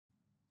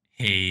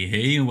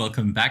Hey, and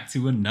welcome back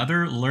to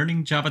another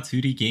Learning Java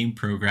 2D Game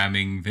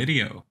Programming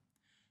video.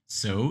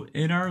 So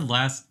in our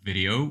last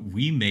video,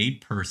 we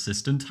made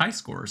persistent high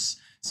scores.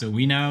 So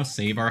we now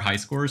save our high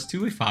scores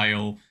to a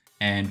file,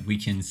 and we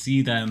can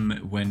see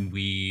them when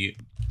we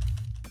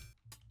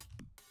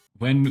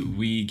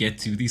get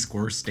to the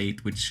score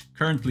state, which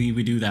currently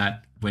we do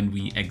that when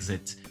we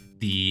exit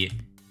the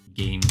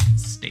game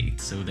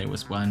state. So there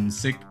was one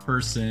sick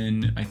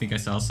person. I think I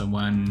saw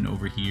someone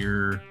over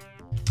here.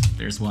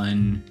 There's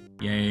one.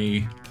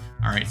 Yay.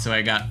 All right, so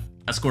I got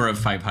a score of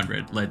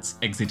 500. Let's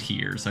exit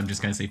here. So I'm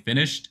just going to say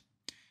finished.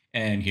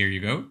 And here you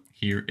go.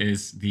 Here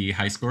is the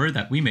high score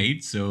that we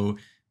made. So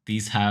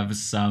these have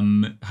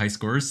some high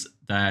scores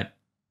that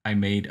I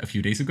made a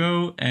few days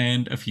ago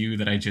and a few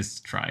that I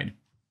just tried.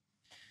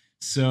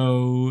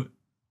 So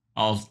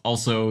I'll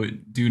also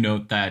do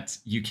note that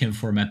you can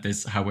format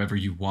this however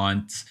you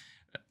want.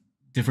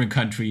 Different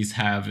countries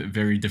have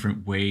very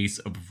different ways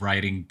of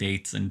writing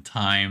dates and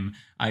time.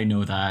 I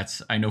know that.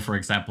 I know, for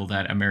example,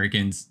 that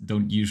Americans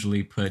don't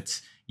usually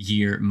put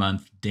year,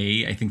 month,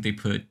 day. I think they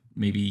put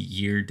maybe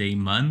year, day,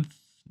 month.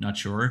 Not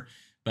sure.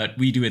 But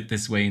we do it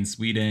this way in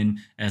Sweden,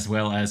 as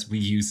well as we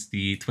use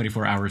the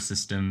 24-hour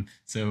system.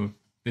 So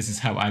this is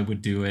how I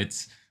would do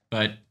it.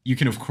 But you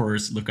can, of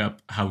course, look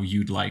up how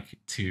you'd like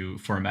to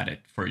format it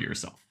for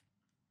yourself.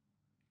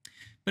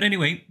 But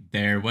anyway,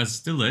 there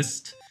was the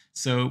list.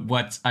 So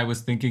what I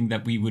was thinking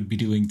that we would be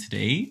doing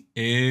today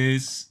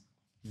is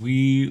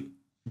we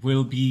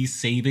will be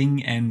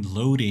saving and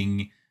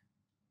loading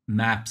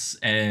maps,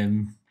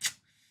 and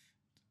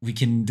we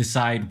can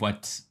decide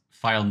what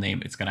file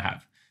name it's going to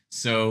have.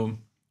 So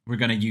we're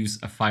going to use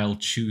a file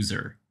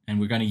chooser, and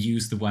we're going to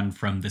use the one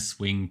from the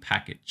Swing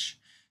package.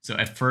 So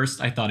at first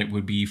I thought it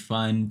would be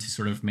fun to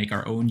sort of make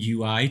our own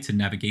UI to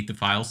navigate the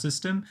file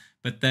system,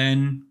 but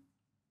then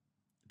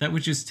that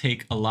would just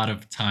take a lot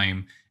of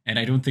time. And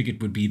I don't think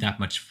it would be that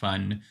much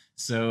fun.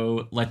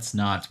 So let's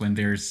not, when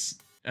there's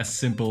a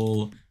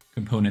simple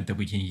component that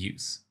we can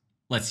use.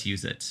 Let's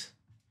use it.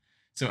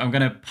 So I'm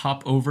going to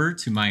pop over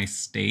to my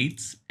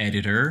state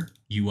editor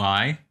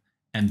UI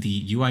and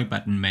the UI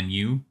button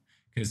menu,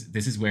 because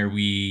this is where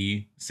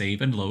we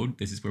save and load.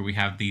 This is where we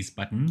have these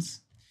buttons.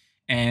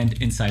 And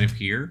inside of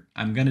here,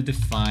 I'm going to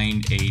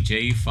define a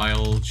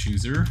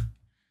JFileChooser.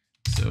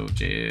 So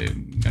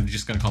I'm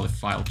just going to call it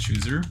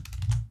FileChooser.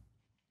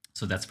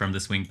 So that's from the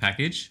Swing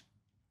package.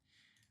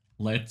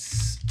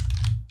 Let's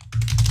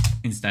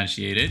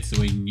instantiate it.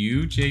 So a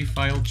new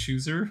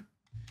JFileChooser,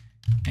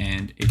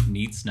 and it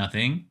needs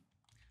nothing.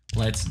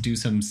 Let's do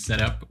some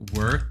setup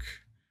work.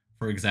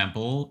 For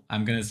example,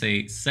 I'm going to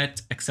say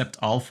set accept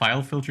all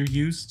file filter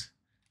used.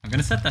 I'm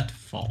going to set that to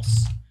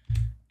false.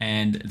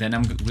 And then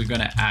we're going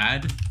to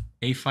add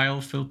a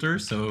file filter.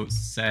 So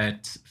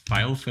set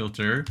file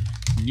filter,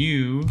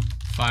 new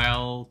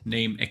file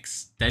name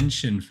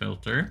extension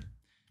filter.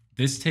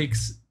 This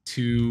takes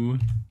two,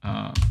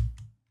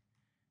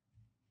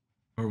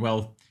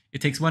 it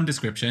takes one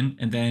description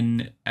and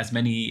then as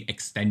many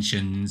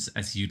extensions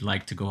as you'd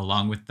like to go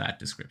along with that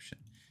description.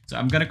 So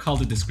I'm going to call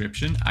the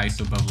description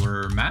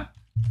isobubbler map,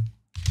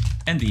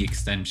 and the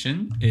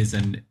extension is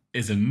an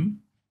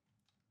ism.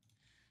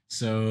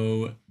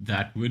 So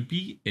that would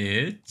be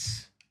it.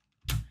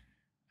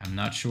 I'm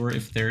not sure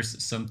if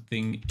there's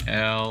something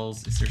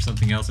else. Is there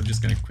something else? I'm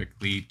just going to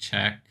quickly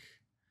check.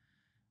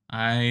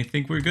 I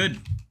think we're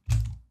good.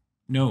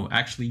 No,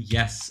 actually,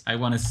 yes, I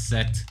want to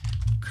set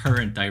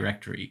current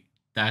directory.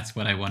 That's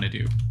what I want to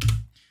do.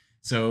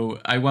 So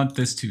I want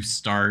this to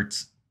start,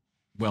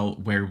 well,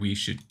 where we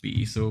should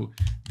be. So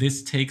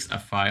this takes a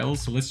file.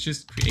 So let's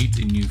just create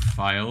a new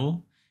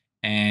file.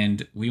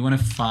 And we want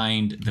to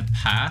find the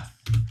path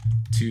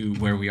to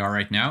where we are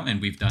right now. And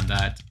we've done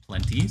that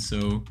plenty.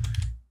 So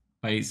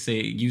by,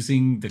 say,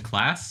 using the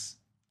class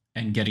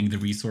and getting the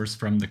resource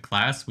from the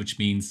class, which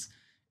means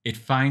it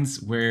finds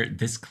where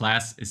this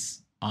class is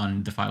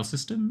on the file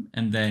system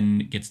and then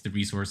gets the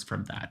resource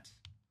from that.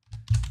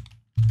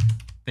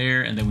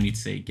 There, and then we need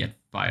to say get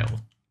file.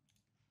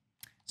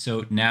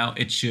 So now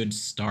it should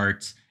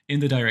start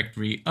in the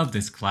directory of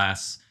this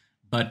class,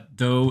 but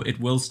though it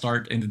will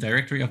start in the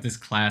directory of this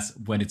class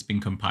when it's been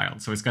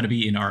compiled. So it's going to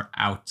be in our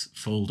out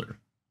folder.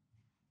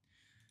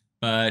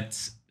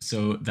 But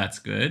so that's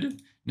good.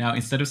 Now,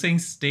 instead of saying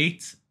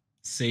state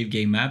save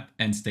game map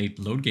and state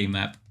load game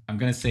map, I'm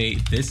going to say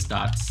this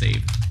dot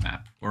save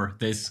map, or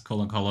this :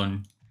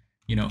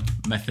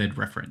 method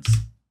reference.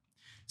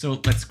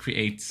 So let's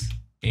create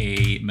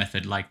a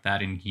method like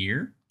that in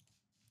here.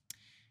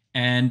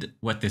 And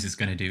what this is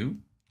going to do,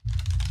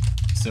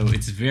 so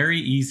it's very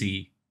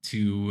easy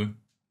to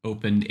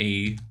open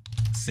a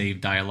save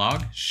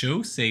dialog,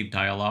 show save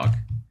dialog.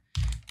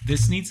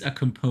 This needs a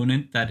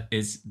component that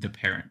is the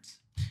parent.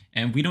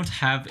 And we don't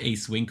have a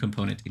Swing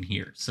component in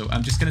here. So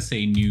I'm just going to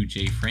say new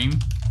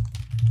JFrame.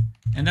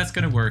 And that's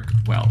going to work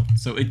well.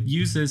 So it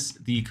uses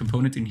the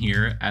component in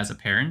here as a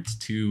parent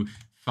to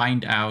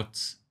find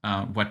out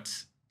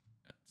what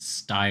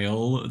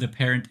style the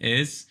parent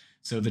is.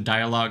 So the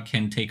dialog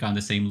can take on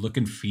the same look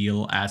and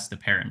feel as the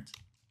parent.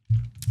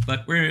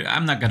 But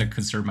I'm not going to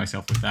concern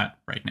myself with that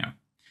right now.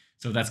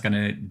 So that's going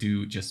to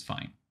do just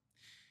fine.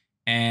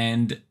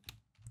 And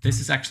this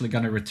is actually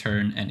going to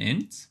return an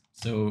int.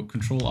 So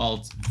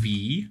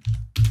Control-Alt-V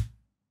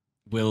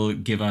will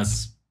give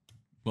us,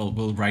 well,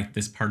 we'll write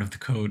this part of the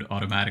code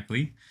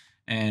automatically.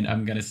 And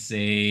I'm going to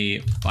say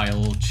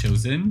file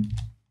chosen.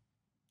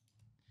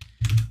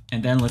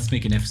 And then let's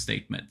make an if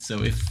statement.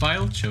 So if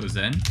file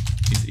chosen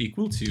is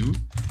equal to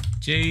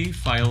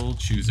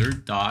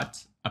JFileChooser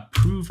dot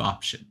approve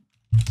option.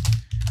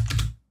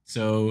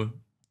 So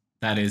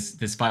that is,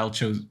 this file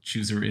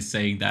chooser is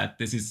saying that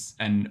this is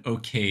an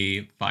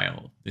okay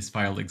file. This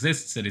file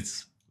exists and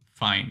it's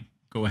fine.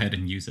 Go ahead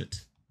and use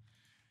it.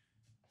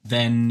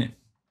 Then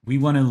we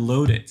want to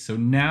load it. So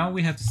now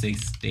we have to say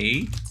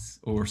state,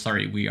 or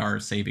sorry, we are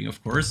saving,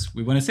 of course.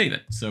 We want to save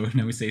it. So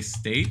now we say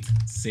state,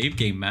 save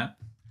game map.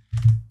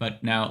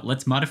 But now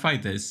let's modify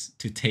this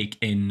to take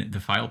in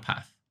the file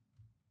path.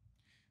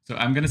 So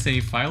I'm going to say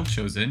file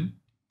chosen.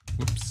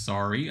 Whoops,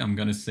 sorry. I'm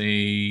going to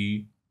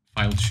say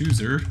file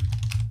chooser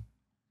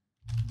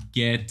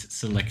get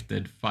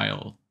selected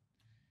file.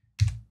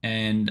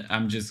 And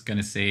I'm just going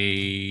to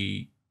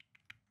say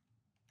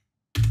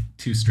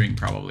toString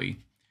probably.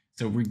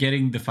 So we're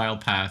getting the file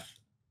path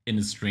in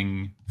a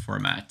string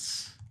format.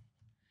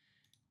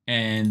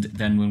 And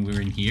then when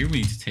we're in here, we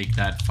need to take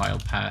that file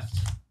path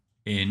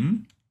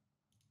in.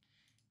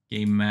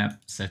 Game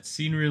map set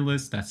scenery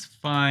list, that's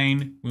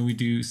fine. When we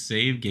do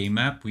save game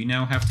map, we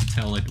now have to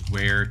tell it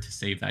where to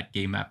save that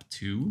game map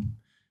to.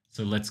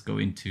 So let's go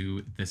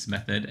into this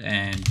method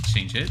and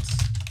change it.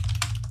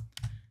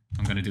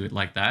 I'm going to do it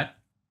like that.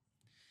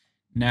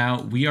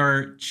 Now we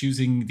are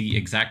choosing the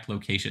exact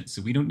location,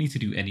 so we don't need to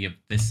do any of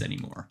this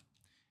anymore.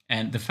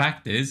 And the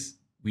fact is,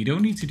 we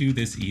don't need to do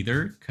this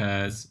either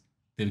because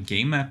the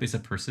game map is a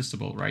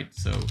persistable, right?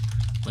 So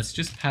let's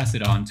just pass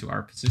it on to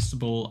our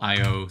persistable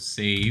IO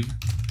save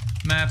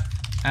map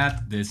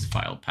at this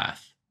file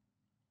path.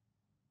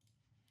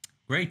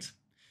 Great.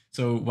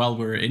 So while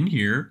we're in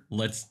here,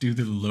 let's do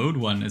the load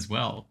one as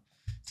well.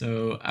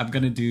 So I'm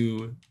going to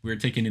do, we're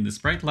taking in the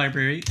sprite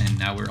library, and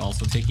now we're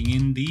also taking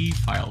in the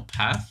file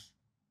path.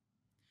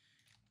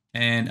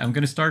 And I'm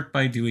going to start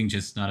by doing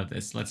just none of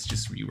this. Let's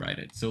just rewrite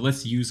it. So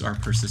let's use our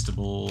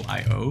persistable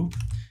IO.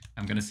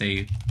 I'm going to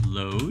say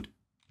load.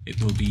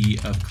 It will be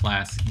of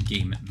class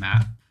game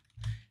map.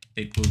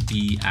 It will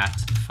be at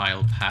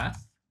file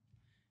path.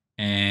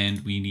 And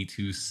we need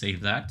to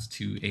save that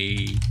to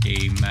a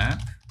game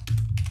map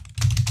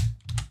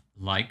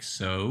like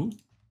so.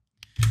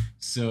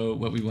 So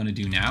what we want to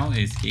do now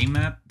is game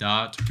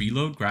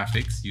map.reload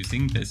graphics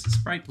using this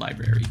sprite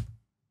library.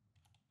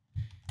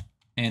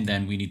 And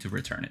then we need to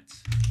return it.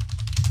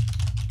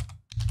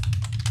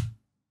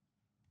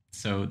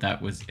 So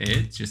that was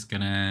it. Just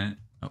gonna,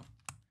 oh,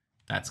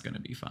 that's gonna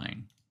be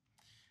fine.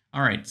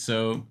 All right,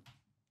 so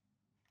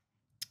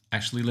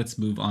actually let's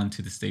move on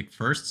to the state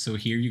first. So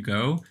here you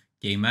go,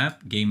 game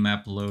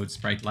map load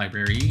sprite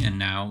library. And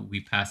now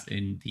we pass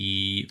in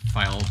the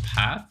file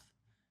path,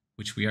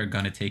 which we are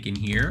gonna take in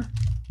here.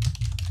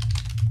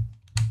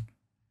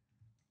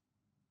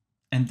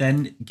 And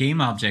then game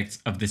objects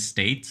of the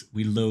state,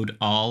 we load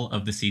all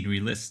of the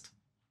scenery list.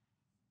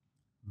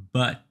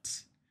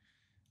 But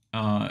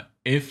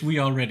if we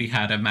already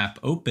had a map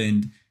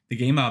opened, the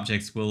game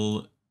objects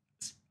will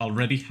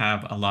already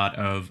have a lot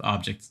of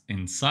objects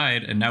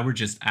inside, and now we're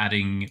just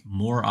adding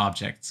more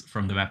objects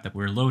from the map that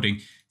we're loading.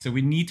 So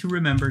we need to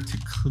remember to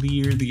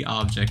clear the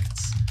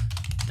objects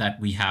that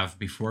we have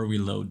before we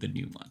load the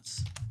new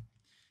ones.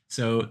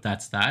 So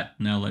that's that.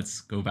 Now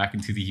let's go back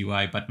into the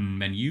UI button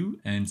menu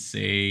and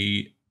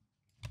say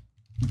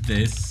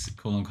this :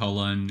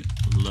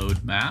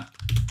 load map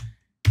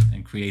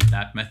and create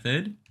that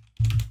method.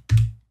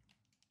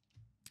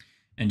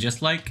 And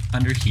just like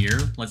under here,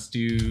 let's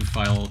do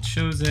file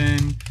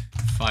chosen,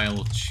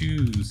 file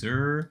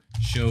chooser,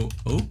 show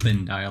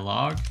open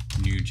dialog,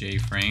 new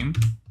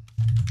JFrame.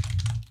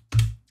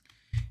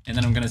 And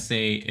then I'm going to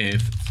say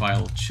if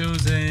file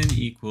chosen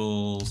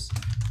equals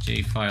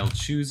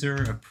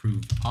JFileChooser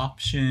approve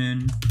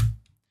option,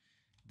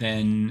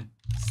 then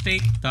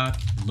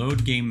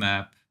state.load game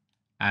map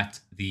at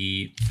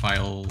the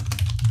file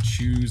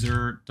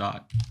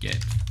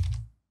chooser.get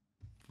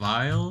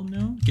file,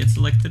 no, get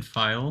selected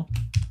file,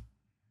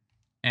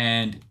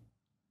 and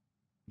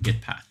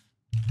get path.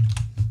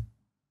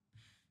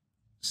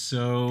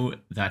 So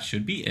that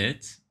should be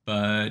it,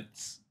 but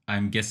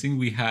I'm guessing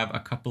we have a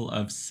couple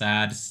of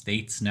sad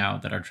states now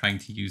that are trying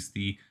to use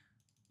the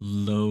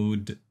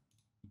load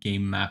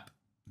game map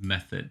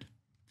method.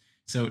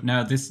 So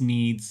now this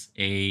needs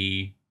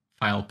a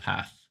file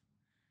path.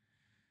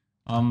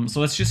 So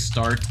let's just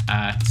start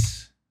at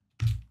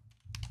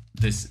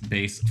this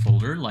base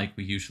folder like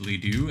we usually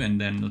do, and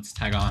then let's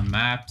tag on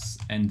maps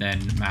and then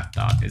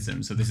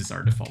map.ism. So this is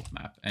our default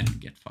map and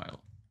get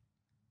file.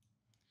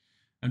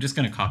 I'm just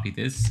going to copy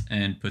this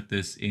and put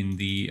this in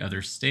the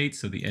other state.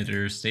 So the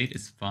editor state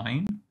is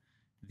fine.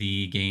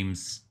 The game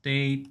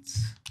state,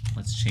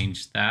 let's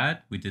change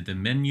that. We did the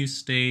menu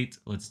state.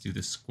 Let's do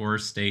the score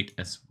state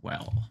as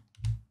well.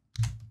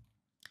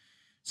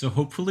 So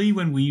hopefully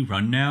when we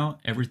run now,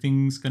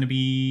 everything's going to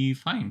be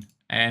fine.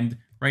 And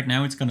right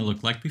now it's going to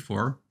look like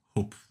before,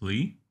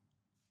 hopefully.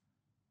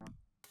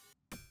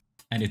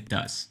 And it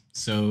does.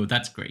 So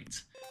that's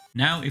great.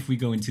 Now if we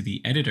go into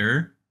the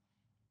editor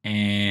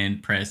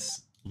and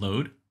press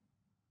load.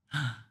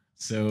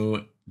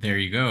 So there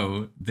you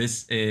go.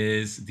 This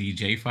is the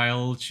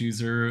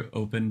JFileChooser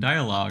open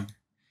dialog.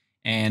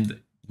 And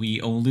we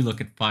only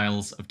look at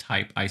files of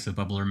type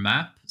isobubbler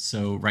map.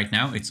 So right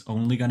now it's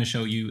only going to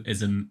show you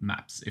ISM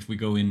maps. If we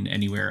go in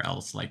anywhere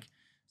else like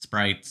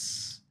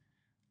sprites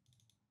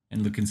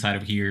and look inside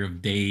of here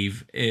of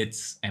Dave,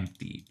 it's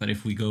empty. But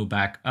if we go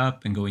back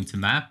up and go into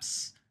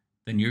maps,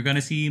 then you're going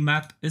to see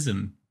map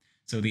ISM.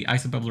 So the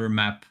isobubbler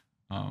map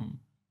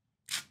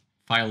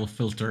file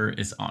filter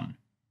is on.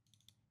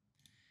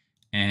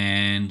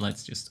 And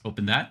let's just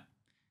open that.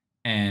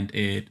 And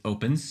it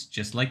opens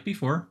just like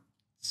before.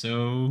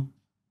 So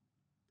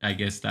I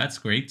guess that's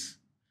great.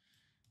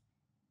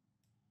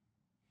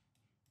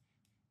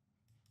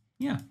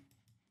 Yeah.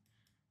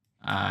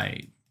 I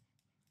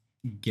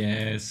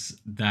guess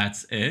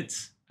that's it.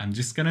 I'm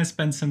just gonna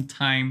spend some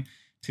time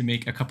to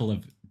make a couple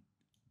of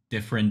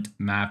different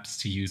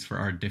maps to use for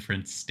our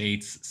different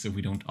states so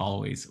we don't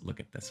always look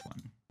at this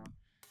one.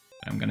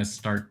 I'm gonna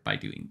start by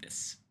doing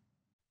this.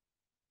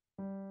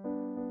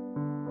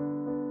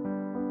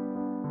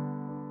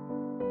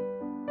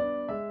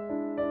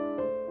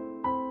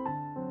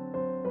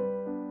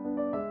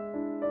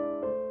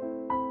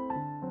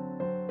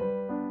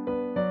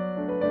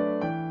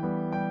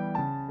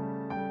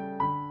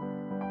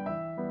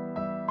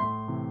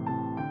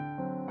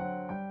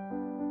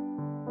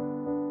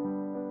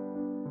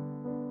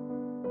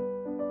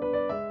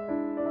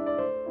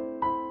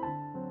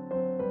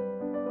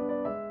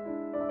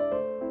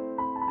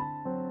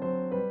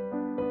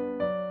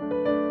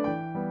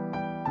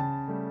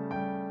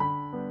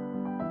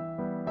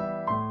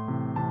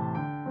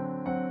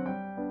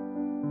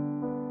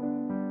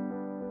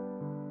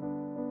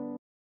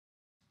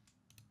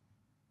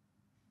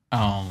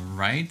 All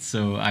right,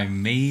 so I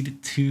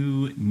made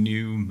 2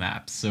 new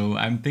maps. So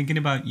I'm thinking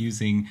about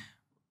using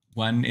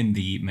one in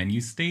the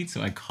menu state,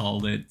 so I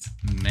called it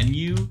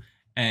menu,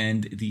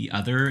 and the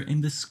other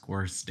in the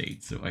score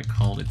state, so I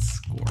called it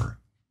score.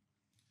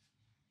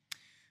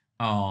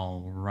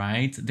 All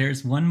right,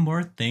 there's one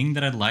more thing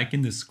that I like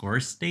in the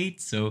score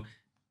state. So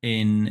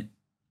in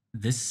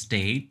this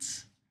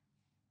state,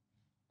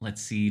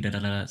 let's see,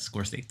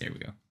 score state, there we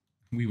go.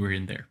 We were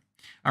in there.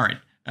 All right,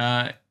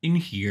 in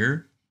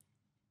here,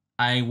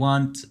 I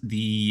want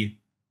the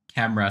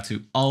camera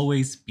to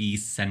always be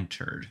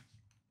centered.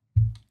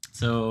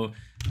 So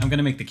I'm going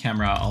to make the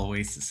camera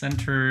always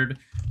centered.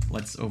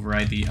 Let's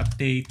override the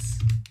updates.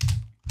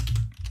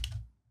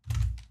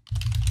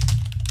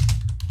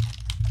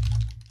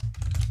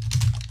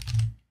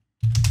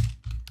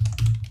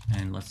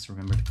 And let's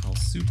remember to call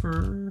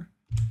super.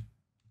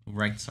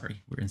 Right,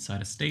 sorry, we're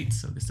inside a state,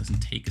 so this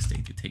doesn't take a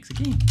state, it takes a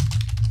game.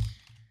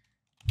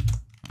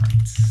 All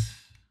right.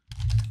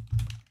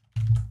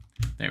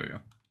 There we go.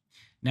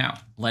 Now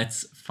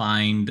let's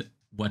find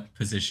what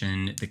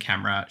position the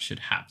camera should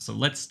have. So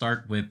let's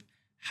start with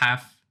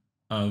half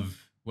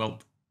of,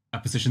 well, a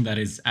position that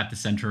is at the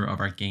center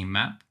of our game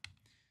map.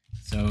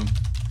 So new.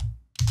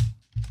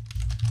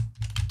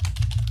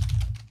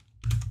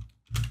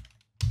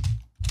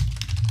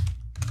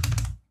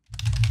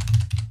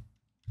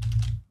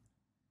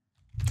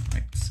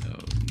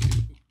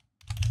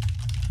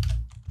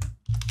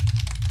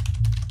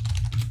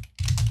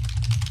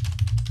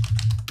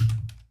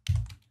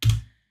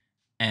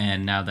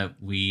 And now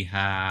that we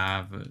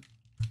have, of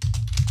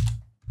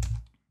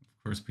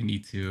course, we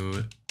need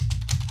to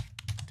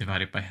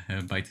divide it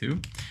by 2.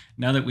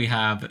 Now that we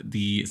have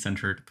the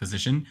centered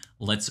position,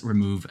 let's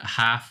remove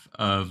half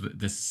of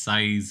the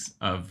size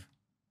of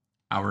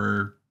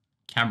our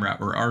camera,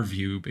 or our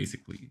view,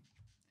 basically.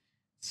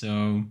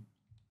 So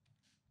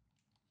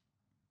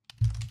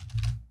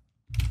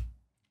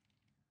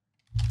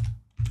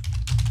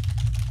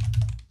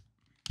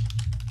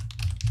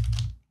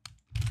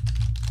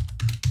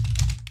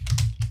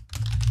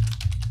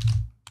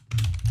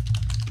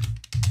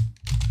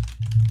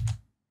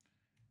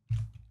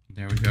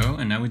there we go.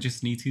 And now we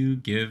just need to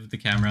give the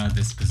camera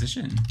this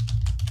position.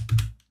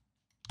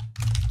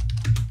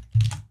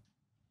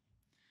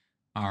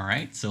 All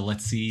right, so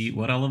let's see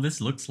what all of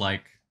this looks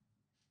like.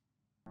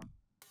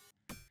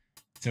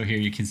 So here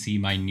you can see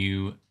my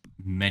new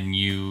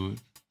menu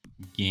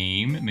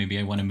game. Maybe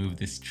I want to move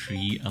this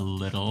tree a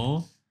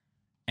little.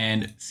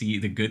 And see,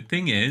 the good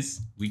thing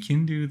is we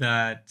can do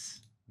that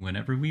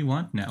whenever we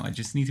want now. I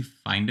just need to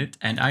find it.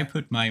 And I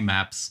put my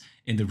maps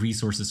in the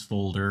resources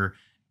folder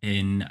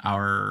in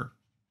our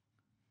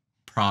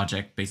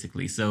project,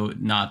 basically. So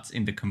not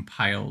in the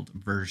compiled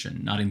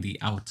version, not in the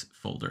out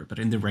folder, but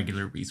in the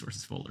regular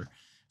resources folder,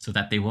 so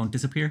that they won't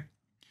disappear.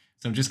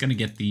 So I'm just going to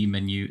get the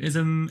menu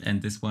ism,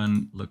 and this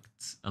one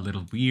looked a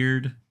little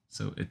weird.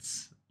 So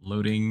it's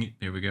loading.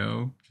 There we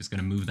go. Just going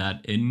to move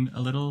that in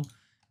a little,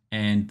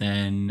 and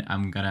then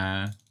I'm going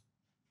to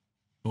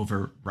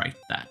overwrite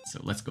that. So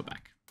let's go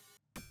back.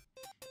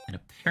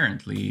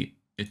 apparently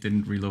it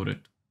didn't reload it.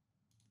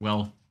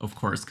 Well, of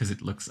course, because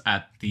it looks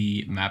at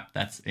the map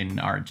that's in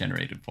our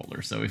generated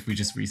folder. So if we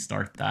just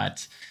restart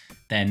that,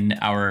 then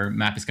our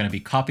map is going to be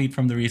copied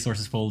from the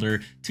resources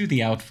folder to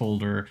the out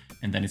folder,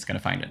 and then it's going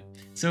to find it.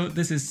 So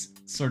this is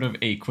sort of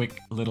a quick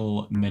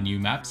little menu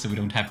map, so we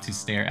don't have to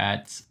stare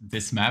at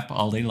this map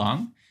all day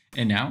long.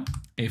 And now,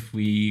 if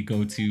we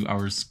go to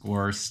our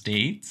score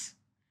state,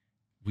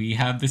 we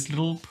have this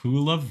little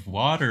pool of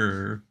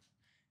water.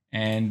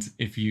 And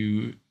if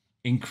you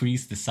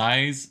increase the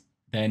size,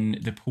 then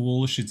the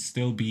pool should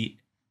still be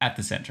at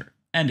the center.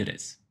 And it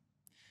is.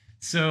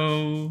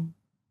 So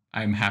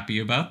I'm happy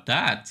about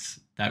that.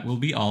 That will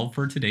be all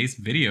for today's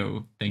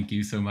video. Thank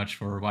you so much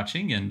for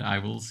watching, and I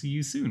will see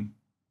you soon.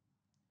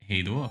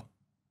 Hej då!